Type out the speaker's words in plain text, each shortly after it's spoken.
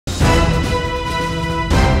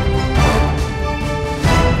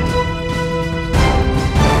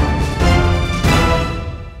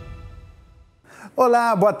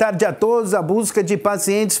Olá, boa tarde a todos. A busca de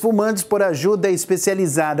pacientes fumantes por ajuda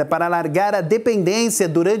especializada para alargar a dependência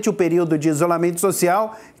durante o período de isolamento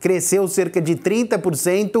social cresceu cerca de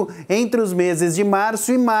 30% entre os meses de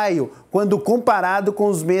março e maio, quando comparado com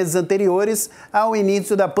os meses anteriores ao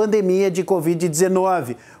início da pandemia de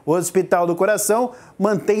Covid-19. O Hospital do Coração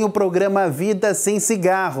mantém o programa Vida Sem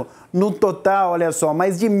Cigarro. No total, olha só,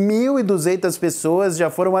 mais de 1.200 pessoas já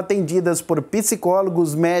foram atendidas por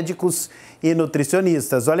psicólogos, médicos e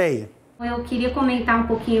nutricionistas. Olha aí. Eu queria comentar um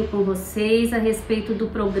pouquinho com vocês a respeito do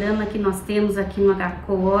programa que nós temos aqui no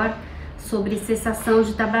HCor sobre cessação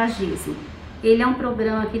de tabagismo. Ele é um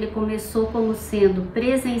programa que ele começou como sendo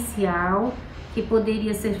presencial, que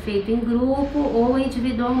poderia ser feito em grupo ou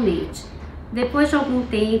individualmente. Depois de algum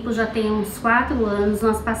tempo, já tem uns 4 anos,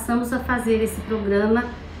 nós passamos a fazer esse programa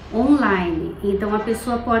online. Então a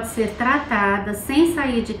pessoa pode ser tratada sem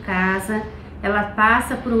sair de casa, ela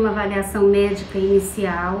passa por uma avaliação médica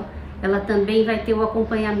inicial, ela também vai ter o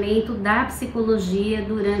acompanhamento da psicologia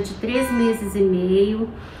durante 3 meses e meio.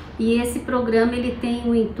 E esse programa ele tem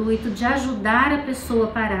o intuito de ajudar a pessoa a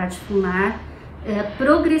parar de fumar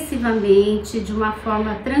progressivamente, de uma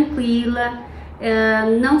forma tranquila,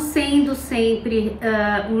 não sendo sempre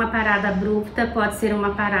uma parada abrupta, pode ser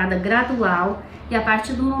uma parada gradual. E a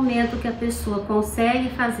partir do momento que a pessoa consegue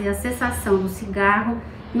fazer a cessação do cigarro,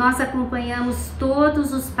 nós acompanhamos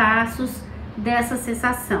todos os passos dessa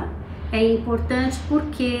cessação. É importante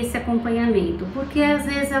porque esse acompanhamento, porque às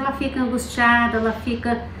vezes ela fica angustiada, ela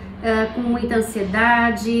fica com muita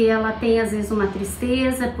ansiedade, ela tem às vezes uma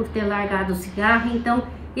tristeza por ter largado o cigarro. Então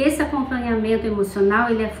esse acompanhamento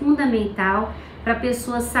emocional ele é fundamental para a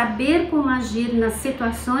pessoa saber como agir nas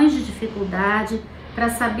situações de dificuldade, para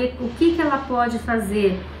saber o que ela pode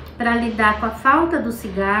fazer para lidar com a falta do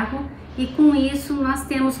cigarro, e com isso nós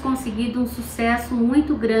temos conseguido um sucesso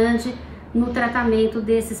muito grande no tratamento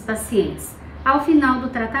desses pacientes. Ao final do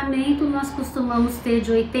tratamento, nós costumamos ter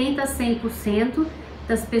de 80% a 100%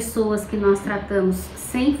 das pessoas que nós tratamos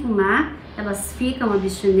sem fumar, elas ficam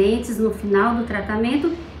abstinentes no final do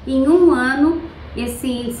tratamento. Em 1 ano, esse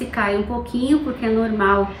índice cai um pouquinho, porque é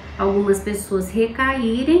normal algumas pessoas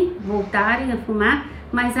recaírem, voltarem a fumar,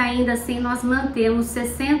 mas ainda assim nós mantemos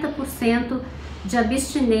 60% de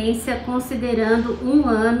abstinência, considerando 1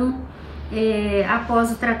 ano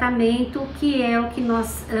após o tratamento, que é o que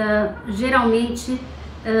nós geralmente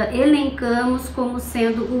elencamos como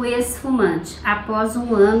sendo o ex-fumante, após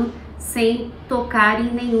 1 ano sem tocar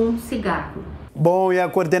em nenhum cigarro. Bom, e a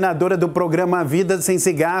coordenadora do programa Vida Sem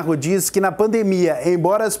Cigarro diz que na pandemia,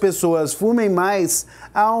 embora as pessoas fumem mais,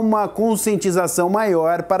 há uma conscientização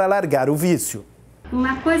maior para largar o vício.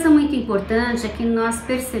 Uma coisa muito importante é que nós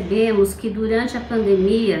percebemos que durante a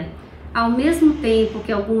pandemia, ao mesmo tempo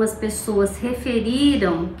que algumas pessoas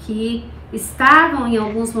referiram que estavam em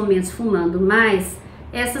alguns momentos fumando mais,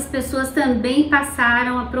 essas pessoas também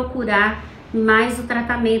passaram a procurar mais o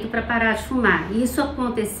tratamento para parar de fumar. Isso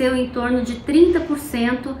aconteceu em torno de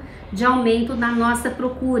 30% de aumento na nossa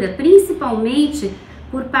procura, principalmente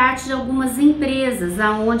por parte de algumas empresas,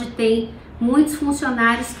 onde tem muitos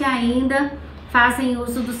funcionários que ainda fazem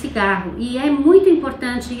uso do cigarro. E é muito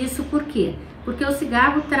importante isso, por quê? Porque o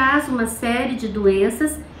cigarro traz uma série de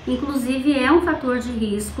doenças, inclusive é um fator de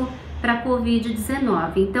risco para a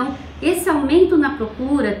Covid-19. Então, esse aumento na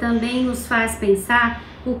procura também nos faz pensar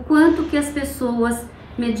o quanto que as pessoas,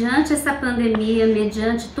 mediante essa pandemia,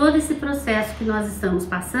 mediante todo esse processo que nós estamos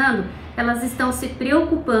passando, elas estão se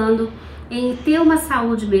preocupando em ter uma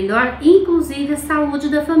saúde melhor, inclusive a saúde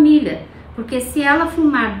da família. Porque se ela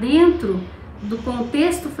fumar dentro do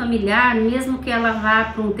contexto familiar, mesmo que ela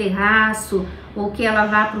vá para um terraço ou que ela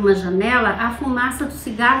vá para uma janela, a fumaça do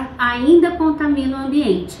cigarro ainda contamina o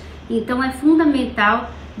ambiente. Então é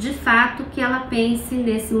fundamental, de fato, que ela pense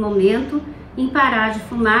nesse momento em parar de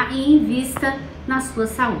fumar e invista na sua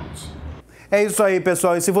saúde. É isso aí,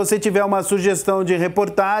 pessoal. E se você tiver uma sugestão de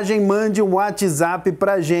reportagem, mande um WhatsApp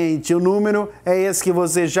pra gente. O número é esse que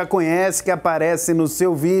você já conhece, que aparece no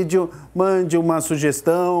seu vídeo. Mande uma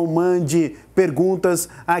sugestão, mande perguntas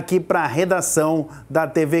aqui para a redação da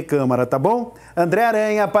TV Câmara, tá bom? André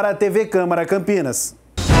Aranha para a TV Câmara Campinas.